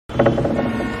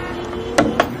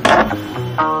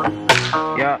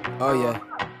Yeah. Oh yeah.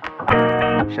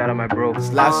 Shout out my bro.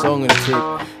 It's last song on the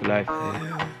tape. For life.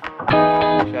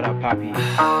 Shout out Poppy.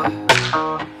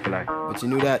 For life. But you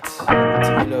knew that.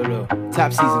 Timmy Lolo.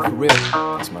 Tap season for real.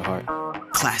 That's my heart.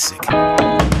 Classic.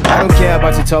 I don't care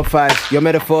about your top 5. Your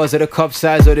metaphors are the cup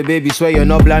size or the baby swear you're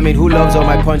not blaming. Who loves all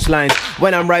my punchlines?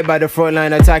 When I'm right by the front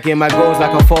line, attacking my goals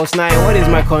like a false 9. What is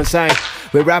my consign?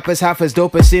 With rappers half as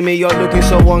dope as see me, you're looking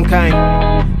so one kind.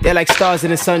 They're like stars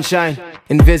in the sunshine,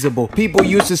 invisible. People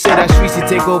used to say that streets to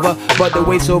take over, but the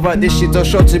wait's over. This shit's a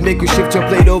shot to make you shift your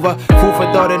plate over. Food for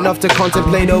thought enough to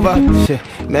contemplate over. Shit,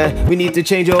 man, we need to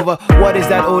change over. What is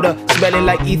that odor? Smelling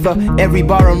like ether. Every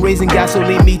bar I'm raising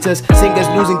gasoline meters. Singers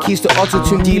losing keys to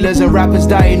auto-tune dealers, and rappers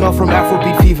dying off from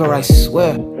Afrobeat fever, I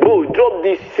swear. Bro, drop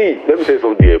this C. Let me say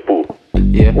something here, Paul.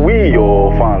 Yeah. We,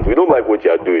 your fans, we don't like what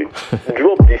you are doing.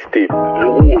 Drop this tape.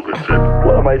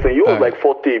 What am I saying? You have like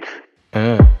 4 tapes.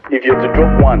 If you have to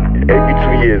drop one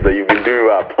every 2 years that you've been doing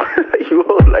rap, you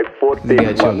have like 4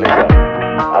 tapes, man, nigga.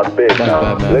 I beg now.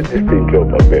 Bad, man. Let this thing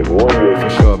drop, I beg. 1 year. For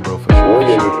sure, bro, for sure. 1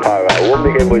 year with para. I won't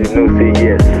make everybody know, say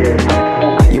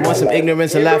yes. You want some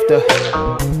ignorance and laughter?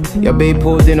 Your babe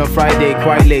pulls in on Friday,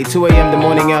 quite late, 2 a.m. the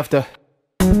morning after.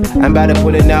 I'm about to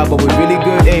pull it now, but with really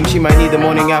good aim, she might need the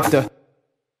morning after.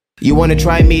 You wanna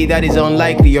try me, that is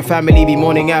unlikely, your family be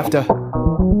mourning after.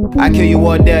 I kill you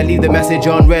all there, leave the message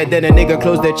on red. Then a nigga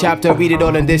close the chapter, read it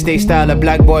all in this day style. A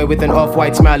black boy with an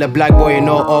off-white smile. A black boy in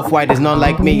all off-white is none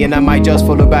like me. And I might just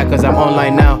follow back cause I'm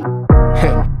online now.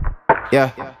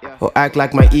 Yeah, or act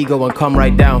like my ego and come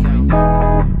right down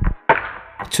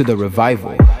to the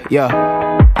revival. Yeah.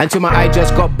 Until my eye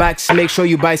just got back, so make sure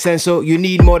you buy senso. You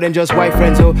need more than just white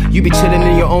friends, oh. You be chilling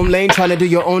in your own lane, trying to do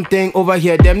your own thing. Over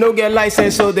here, them no get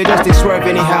license, so they just they swerve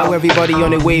anyhow. Everybody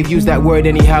on the wave, use that word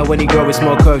anyhow. When they grow with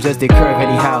small curves, just they curve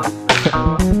anyhow.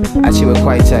 Actually, we're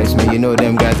quite types, man. You know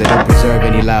them guys that don't preserve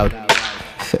any loud.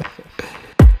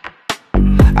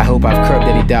 I hope I've curbed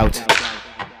any doubt.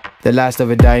 The last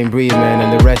of a dying breed, man,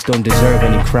 and the rest don't deserve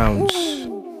any crowns.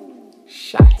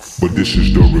 Shots. But this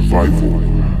is the revival.